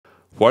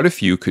What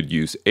if you could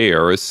use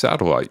air as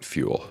satellite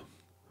fuel?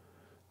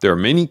 There are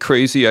many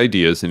crazy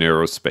ideas in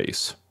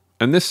aerospace,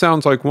 and this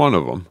sounds like one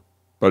of them,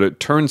 but it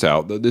turns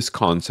out that this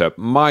concept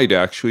might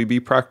actually be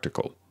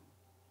practical.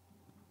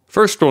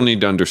 First, we'll need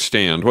to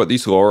understand what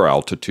these lower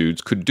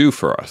altitudes could do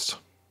for us.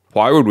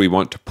 Why would we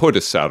want to put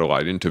a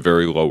satellite into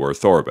very low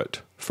Earth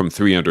orbit, from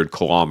 300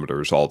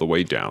 kilometers all the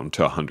way down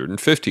to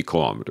 150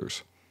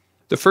 kilometers?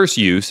 The first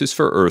use is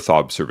for Earth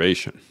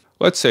observation.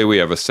 Let's say we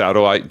have a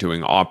satellite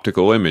doing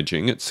optical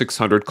imaging at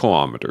 600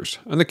 kilometers,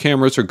 and the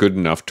cameras are good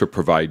enough to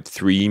provide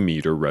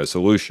 3-meter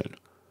resolution.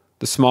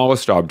 The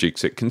smallest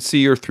objects it can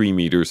see are 3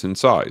 meters in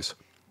size.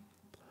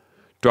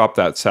 Drop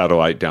that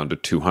satellite down to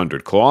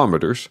 200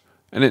 kilometers,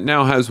 and it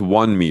now has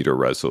 1-meter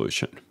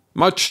resolution.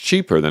 Much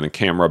cheaper than a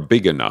camera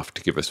big enough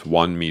to give us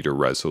 1-meter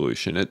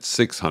resolution at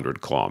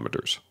 600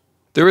 kilometers.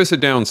 There is a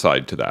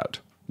downside to that.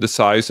 The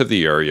size of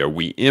the area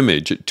we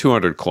image at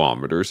 200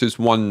 kilometers is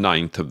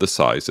 1/9 of the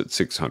size at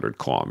 600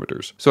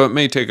 kilometers, so it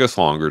may take us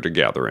longer to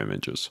gather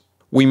images.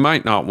 We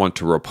might not want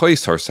to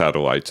replace our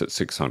satellites at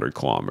 600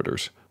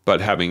 kilometers, but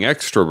having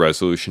extra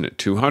resolution at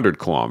 200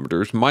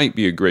 kilometers might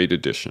be a great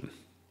addition.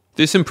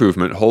 This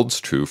improvement holds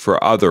true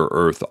for other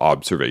Earth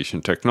observation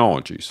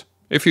technologies.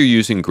 If you're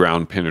using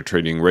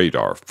ground-penetrating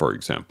radar, for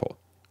example,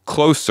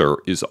 closer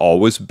is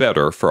always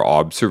better for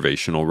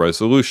observational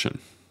resolution.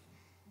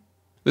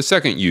 The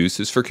second use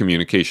is for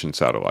communication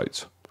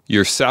satellites.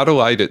 Your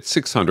satellite at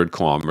 600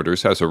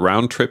 kilometers has a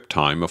round-trip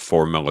time of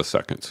 4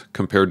 milliseconds,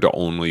 compared to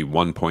only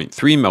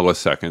 1.3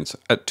 milliseconds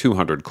at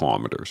 200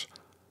 kilometers.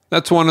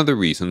 That's one of the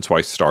reasons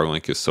why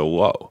Starlink is so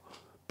low.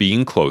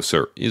 Being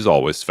closer is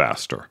always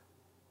faster.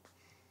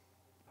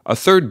 A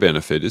third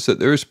benefit is that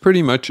there is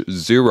pretty much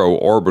zero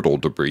orbital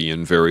debris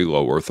in very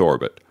low Earth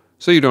orbit,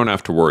 so you don't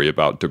have to worry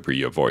about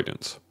debris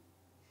avoidance.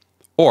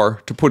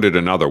 Or, to put it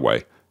another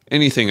way,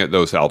 anything at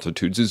those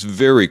altitudes is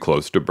very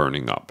close to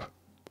burning up.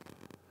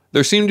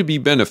 There seem to be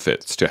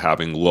benefits to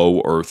having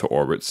low Earth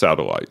orbit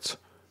satellites.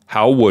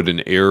 How would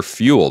an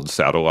air-fueled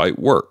satellite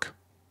work?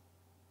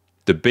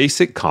 The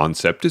basic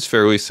concept is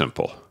fairly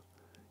simple.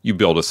 You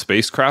build a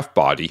spacecraft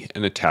body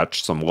and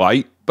attach some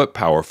light but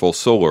powerful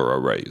solar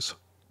arrays.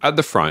 At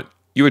the front,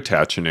 you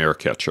attach an air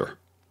catcher.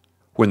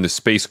 When the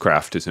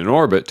spacecraft is in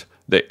orbit,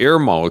 the air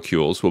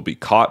molecules will be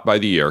caught by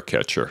the air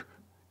catcher,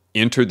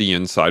 enter the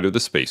inside of the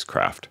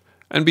spacecraft,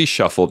 and be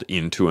shuffled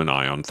into an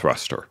ion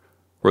thruster,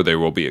 where they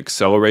will be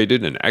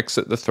accelerated and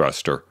exit the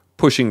thruster,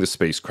 pushing the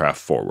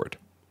spacecraft forward.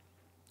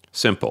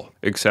 Simple,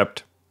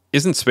 except,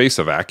 isn't space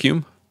a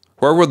vacuum?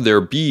 Where would there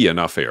be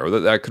enough air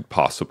that could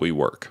possibly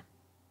work?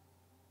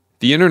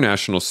 The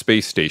International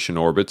Space Station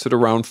orbits at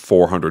around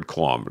 400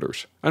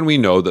 kilometers, and we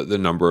know that the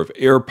number of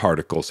air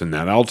particles in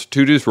that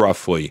altitude is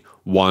roughly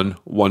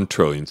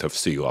 1/1/1,000,000,000th of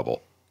sea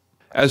level.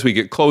 As we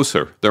get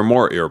closer, there are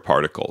more air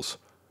particles.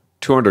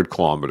 200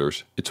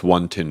 kilometers, it's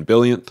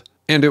 1/10,000,000,000th,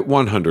 and at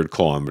 100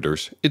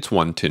 kilometers, it's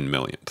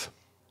 1/10,000,000,000th.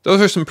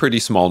 Those are some pretty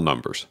small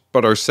numbers,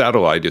 but our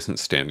satellite isn't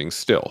standing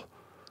still.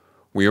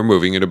 We are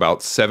moving at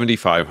about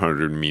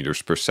 7,500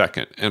 meters per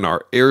second, and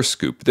our air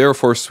scoop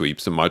therefore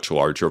sweeps a much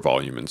larger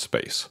volume in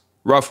space,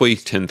 roughly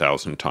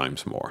 10,000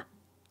 times more.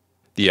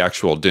 The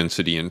actual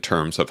density in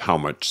terms of how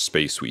much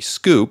space we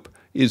scoop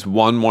is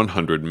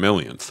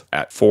 1/100,000,000th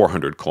at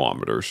 400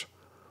 kilometers,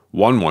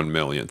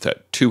 1/1,000,000th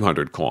at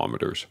 200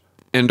 kilometers,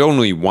 and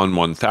only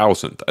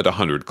 1/1000th at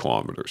 100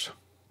 kilometers.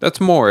 That's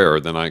more air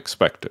than I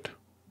expected.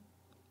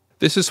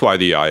 This is why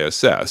the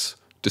ISS,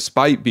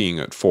 despite being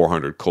at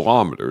 400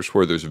 kilometers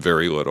where there's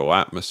very little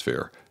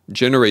atmosphere,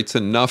 generates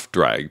enough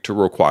drag to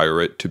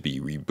require it to be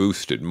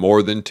reboosted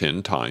more than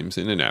 10 times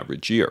in an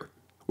average year.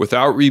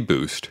 Without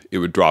reboost, it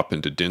would drop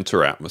into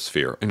denser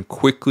atmosphere and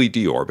quickly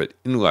deorbit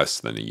in less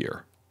than a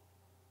year.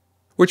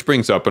 Which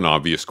brings up an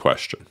obvious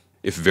question.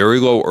 If very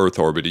low Earth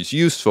orbit is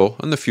useful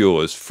and the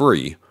fuel is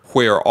free,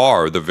 where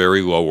are the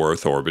very low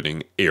Earth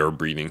orbiting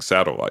air-breathing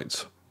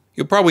satellites?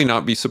 You'll probably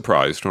not be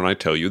surprised when I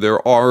tell you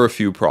there are a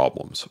few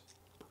problems.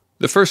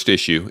 The first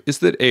issue is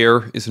that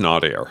air is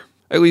not air.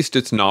 At least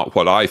it's not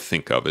what I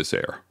think of as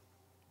air.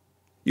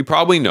 You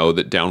probably know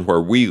that down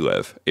where we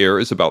live, air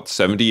is about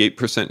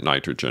 78%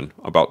 nitrogen,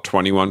 about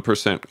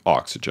 21%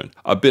 oxygen,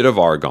 a bit of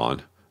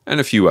argon, and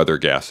a few other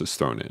gases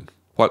thrown in.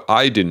 What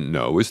I didn't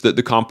know is that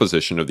the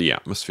composition of the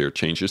atmosphere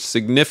changes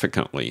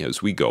significantly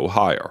as we go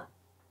higher.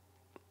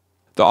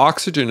 The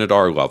oxygen at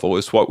our level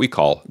is what we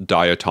call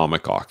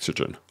diatomic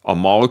oxygen, a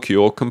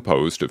molecule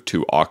composed of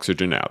 2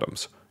 oxygen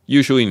atoms,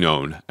 usually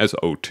known as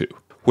O2.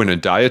 When a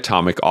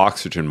diatomic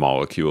oxygen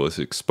molecule is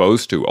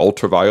exposed to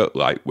ultraviolet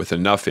light with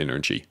enough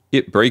energy,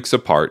 it breaks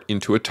apart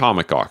into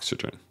atomic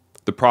oxygen.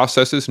 The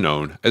process is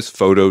known as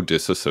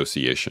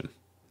photodissociation.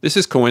 This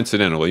is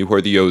coincidentally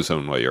where the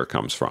ozone layer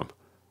comes from.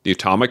 The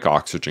atomic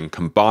oxygen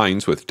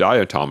combines with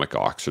diatomic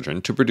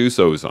oxygen to produce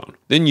ozone.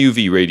 Then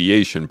UV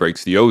radiation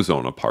breaks the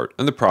ozone apart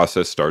and the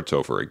process starts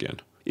over again.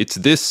 It's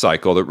this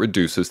cycle that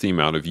reduces the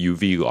amount of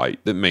UV light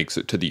that makes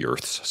it to the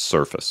Earth's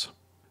surface.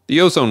 The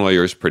ozone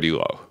layer is pretty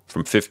low,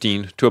 from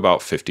 15 to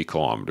about 50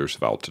 kilometers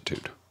of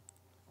altitude.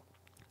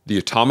 The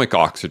atomic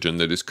oxygen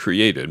that is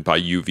created by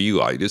UV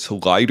light is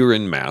lighter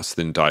in mass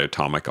than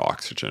diatomic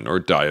oxygen or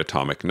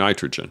diatomic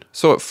nitrogen,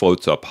 so it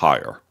floats up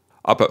higher.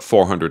 Up at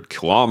 400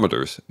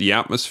 kilometers, the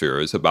atmosphere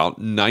is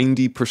about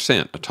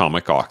 90%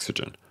 atomic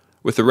oxygen,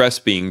 with the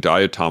rest being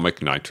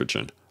diatomic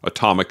nitrogen,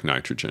 atomic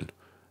nitrogen,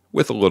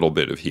 with a little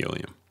bit of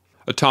helium.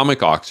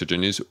 Atomic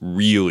oxygen is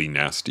really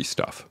nasty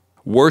stuff,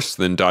 worse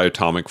than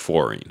diatomic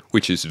fluorine,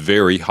 which is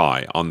very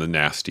high on the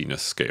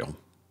nastiness scale.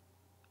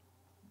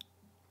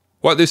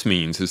 What this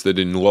means is that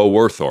in low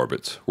Earth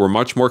orbits, we're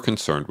much more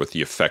concerned with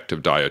the effect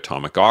of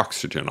diatomic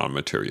oxygen on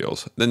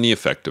materials than the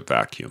effect of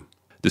vacuum.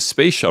 The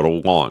Space Shuttle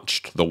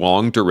launched the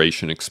Long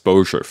Duration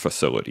Exposure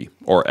Facility,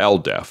 or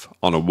LDEF,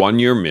 on a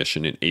 1-year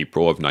mission in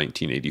April of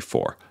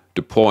 1984,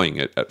 deploying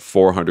it at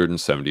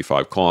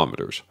 475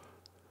 kilometers.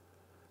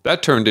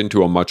 That turned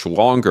into a much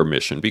longer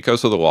mission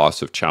because of the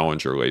loss of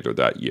Challenger later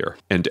that year,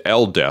 and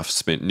LDEF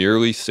spent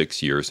nearly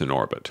 6 years in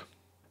orbit.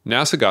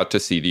 NASA got to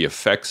see the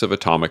effects of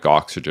atomic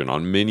oxygen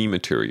on many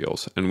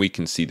materials, and we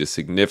can see the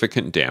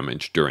significant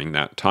damage during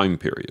that time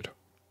period.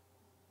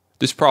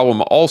 This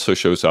problem also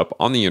shows up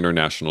on the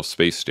International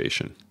Space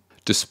Station.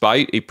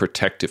 Despite a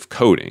protective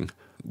coating,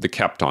 the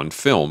Kapton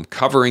film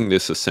covering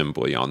this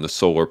assembly on the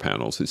solar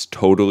panels is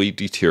totally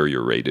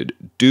deteriorated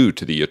due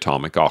to the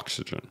atomic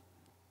oxygen.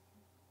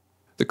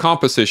 The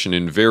composition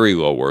in very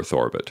low Earth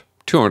orbit,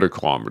 200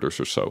 kilometers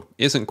or so,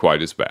 isn't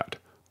quite as bad.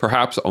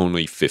 Perhaps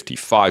only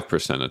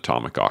 55%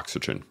 atomic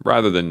oxygen,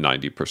 rather than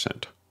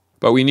 90%.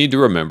 But we need to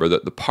remember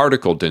that the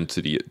particle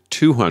density at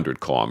 200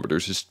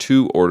 kilometers is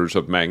 2 orders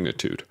of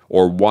magnitude,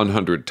 or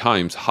 100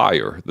 times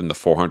higher than the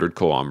 400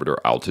 kilometer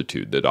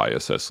altitude that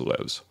ISS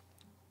lives.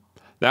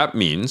 That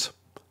means,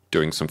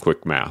 doing some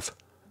quick math,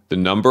 the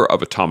number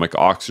of atomic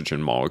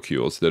oxygen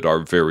molecules that our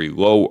very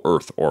low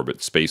Earth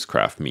orbit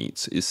spacecraft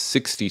meets is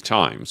 60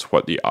 times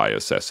what the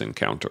ISS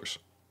encounters.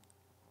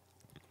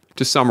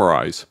 To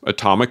summarize,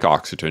 atomic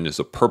oxygen is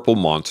a purple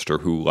monster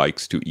who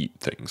likes to eat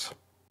things.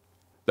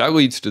 That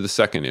leads to the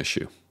second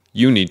issue.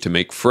 You need to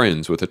make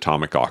friends with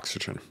atomic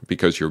oxygen,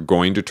 because you're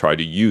going to try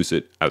to use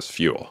it as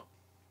fuel.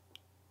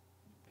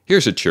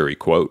 Here's a cheery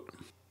quote.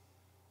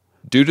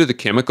 Due to the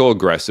chemical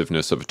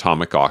aggressiveness of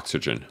atomic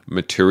oxygen,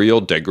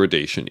 material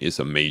degradation is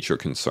a major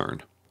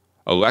concern.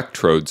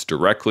 Electrodes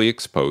directly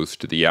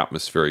exposed to the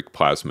atmospheric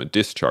plasma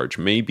discharge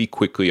may be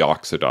quickly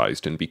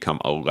oxidized and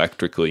become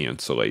electrically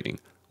insulating,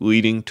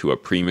 leading to a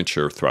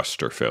premature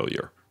thruster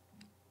failure.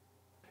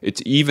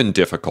 It's even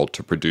difficult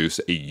to produce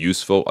a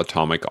useful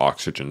atomic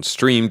oxygen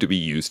stream to be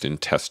used in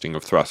testing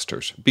of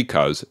thrusters,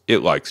 because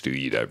it likes to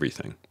eat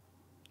everything.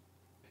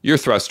 Your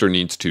thruster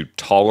needs to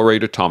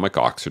tolerate atomic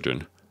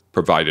oxygen,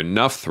 provide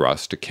enough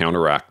thrust to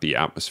counteract the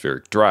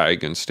atmospheric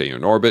drag and stay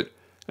in orbit,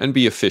 and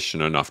be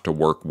efficient enough to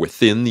work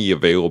within the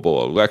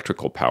available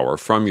electrical power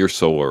from your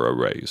solar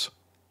arrays.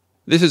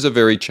 This is a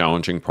very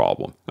challenging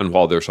problem, and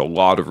while there's a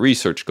lot of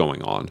research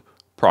going on,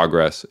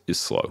 progress is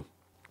slow.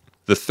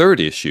 The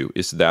third issue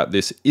is that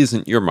this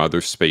isn't your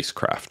mother's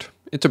spacecraft.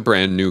 It's a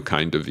brand new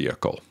kind of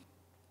vehicle.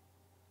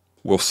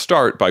 We'll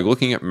start by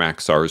looking at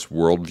Maxar's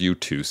WorldView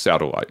 2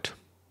 satellite.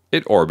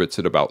 It orbits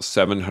at about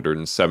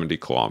 770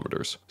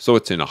 kilometers, so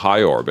it's in a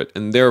high orbit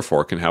and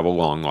therefore can have a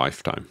long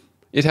lifetime.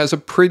 It has a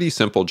pretty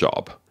simple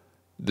job.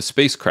 The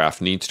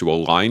spacecraft needs to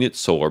align its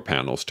solar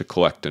panels to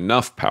collect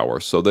enough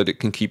power so that it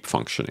can keep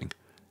functioning,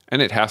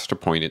 and it has to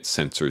point its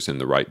sensors in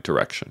the right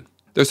direction.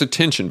 There's a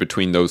tension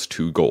between those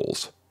two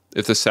goals.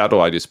 If the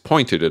satellite is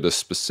pointed at a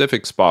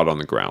specific spot on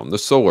the ground, the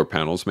solar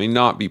panels may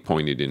not be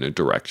pointed in a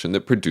direction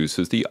that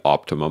produces the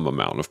optimum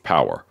amount of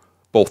power.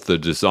 Both the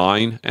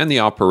design and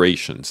the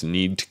operations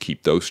need to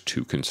keep those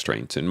two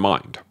constraints in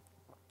mind.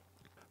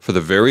 For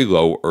the very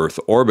low Earth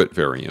orbit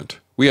variant,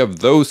 we have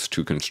those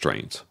two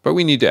constraints, but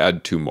we need to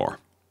add 2 more.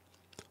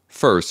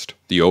 First,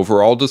 the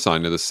overall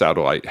design of the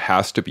satellite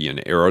has to be an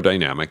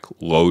aerodynamic,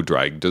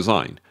 low-drag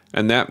design,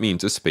 and that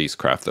means a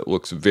spacecraft that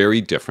looks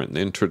very different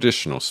than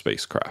traditional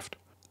spacecraft.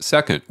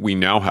 Second, we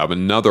now have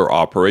another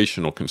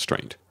operational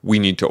constraint. We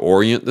need to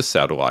orient the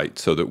satellite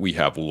so that we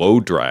have low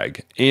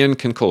drag and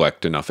can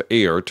collect enough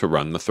air to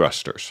run the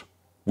thrusters.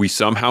 We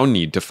somehow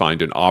need to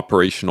find an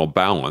operational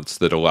balance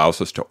that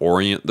allows us to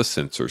orient the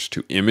sensors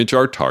to image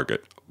our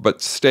target,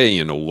 but stay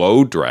in a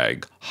low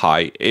drag,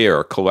 high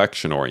air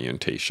collection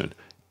orientation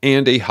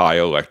and a high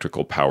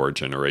electrical power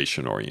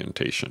generation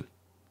orientation.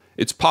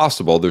 It's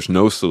possible there's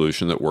no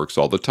solution that works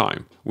all the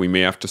time. We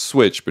may have to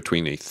switch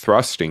between a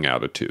thrusting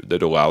attitude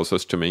that allows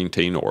us to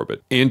maintain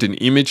orbit and an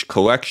image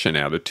collection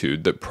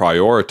attitude that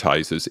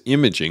prioritizes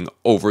imaging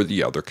over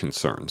the other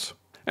concerns.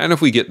 And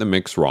if we get the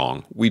mix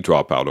wrong, we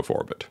drop out of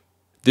orbit.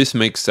 This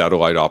makes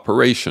satellite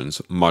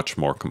operations much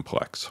more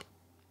complex.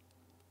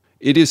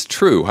 It is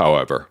true,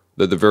 however,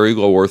 that the very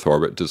low Earth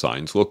orbit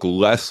designs look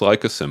less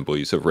like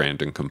assemblies of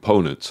random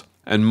components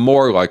and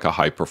more like a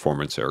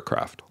high-performance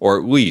aircraft, or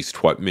at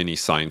least what many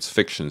science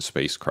fiction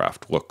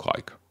spacecraft look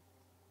like.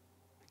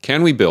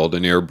 Can we build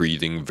an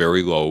air-breathing,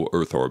 very low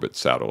Earth orbit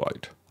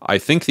satellite? I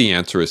think the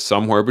answer is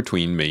somewhere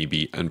between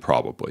maybe and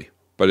probably,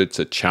 but it's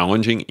a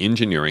challenging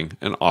engineering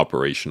and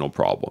operational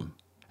problem.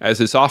 As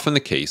is often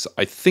the case,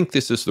 I think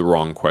this is the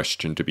wrong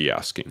question to be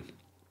asking.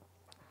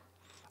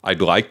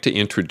 I'd like to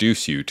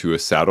introduce you to a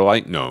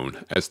satellite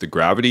known as the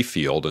Gravity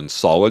Field and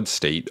Solid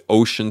State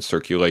Ocean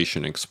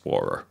Circulation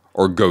Explorer,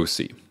 or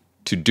GOSI.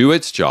 To do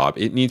its job,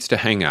 it needs to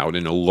hang out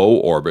in a low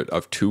orbit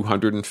of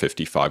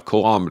 255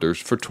 kilometers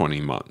for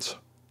 20 months.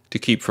 To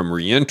keep from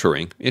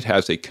re-entering, it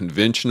has a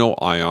conventional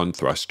ion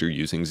thruster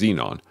using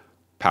xenon,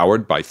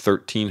 powered by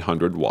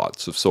 1,300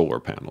 watts of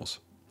solar panels.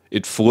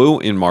 It flew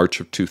in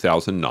March of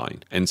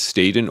 2009 and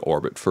stayed in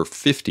orbit for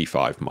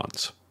 55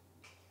 months.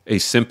 A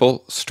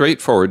simple,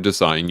 straightforward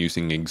design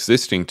using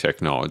existing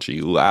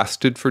technology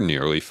lasted for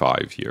nearly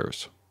 5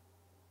 years.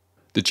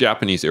 The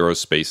Japanese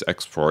Aerospace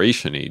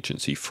Exploration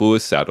Agency flew a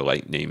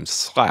satellite named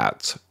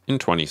SLATS in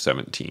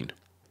 2017.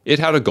 It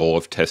had a goal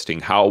of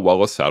testing how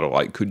well a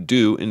satellite could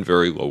do in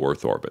very low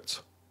Earth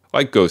orbits.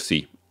 Like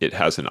GOSI, it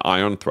has an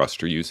ion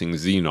thruster using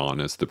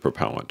xenon as the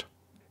propellant.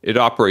 It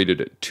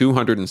operated at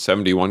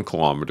 271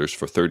 kilometers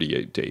for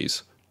 38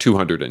 days,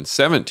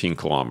 217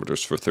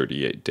 kilometers for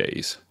 38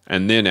 days,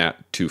 and then at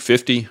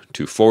 250,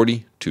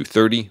 240,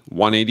 230,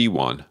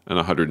 181, and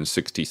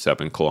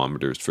 167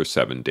 kilometers for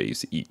 7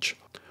 days each.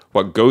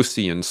 What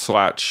GOSI and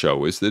SLATS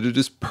show is that it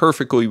is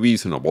perfectly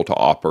reasonable to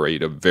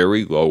operate a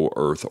very low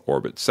Earth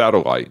orbit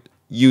satellite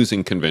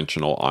using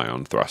conventional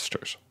ion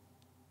thrusters.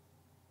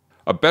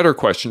 A better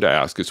question to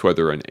ask is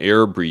whether an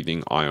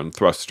air-breathing ion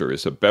thruster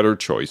is a better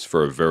choice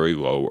for a very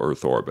low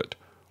Earth orbit,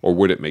 or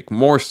would it make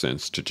more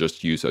sense to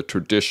just use a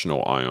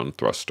traditional ion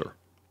thruster?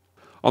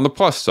 On the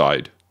plus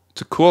side,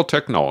 it's a cool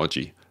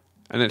technology,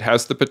 and it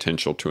has the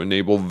potential to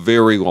enable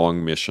very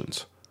long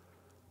missions.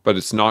 But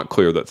it's not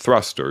clear that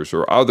thrusters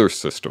or other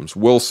systems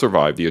will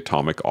survive the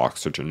atomic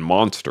oxygen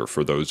monster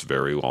for those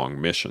very long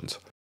missions.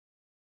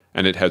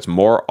 And it has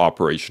more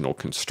operational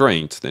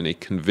constraints than a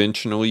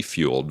conventionally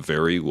fueled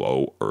very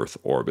low Earth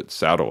orbit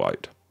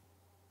satellite.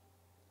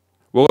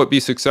 Will it be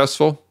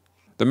successful?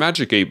 The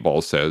Magic 8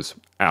 Ball says,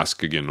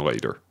 ask again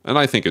later, and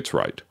I think it's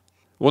right.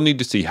 We'll need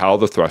to see how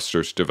the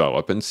thrusters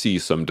develop and see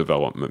some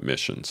development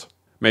missions.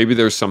 Maybe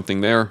there's something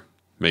there,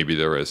 maybe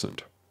there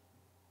isn't.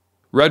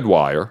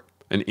 Redwire,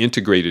 an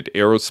integrated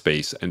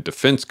aerospace and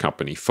defense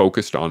company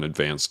focused on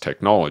advanced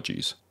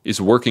technologies, is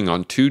working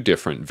on 2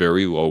 different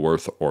very low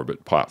Earth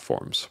orbit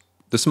platforms.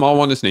 The small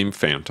one is named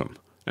Phantom,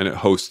 and it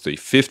hosts a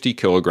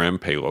 50-kilogram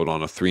payload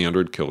on a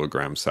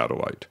 300-kilogram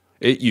satellite.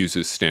 It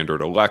uses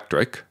standard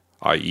electric,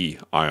 i.e.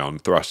 ion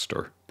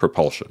thruster,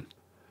 propulsion.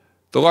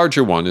 The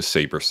larger one is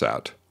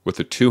SabreSat, with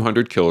a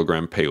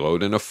 200-kilogram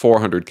payload and a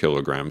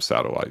 400-kilogram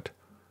satellite.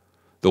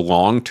 The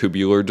long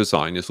tubular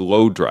design is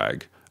low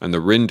drag, and the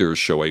renders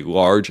show a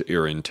large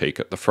air intake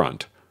at the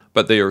front,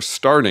 but they are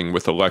starting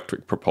with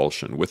electric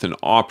propulsion with an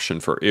option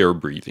for air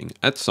breathing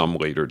at some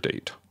later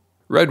date.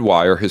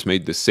 Redwire has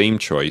made the same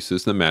choice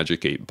as the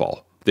Magic 8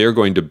 Ball. They are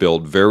going to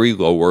build very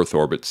low Earth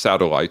orbit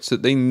satellites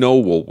that they know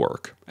will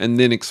work, and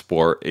then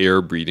explore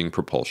air-breathing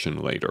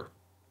propulsion later.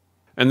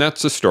 And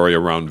that's the story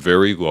around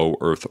very low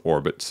Earth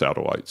orbit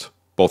satellites,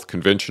 both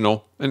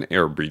conventional and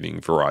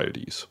air-breathing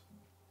varieties.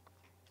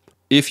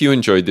 If you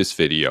enjoyed this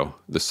video,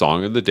 the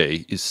song of the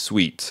day is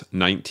Sweet's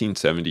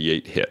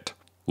 1978 hit,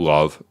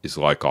 Love is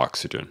Like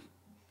Oxygen.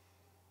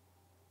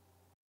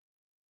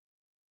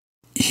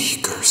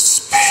 Eager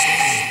space.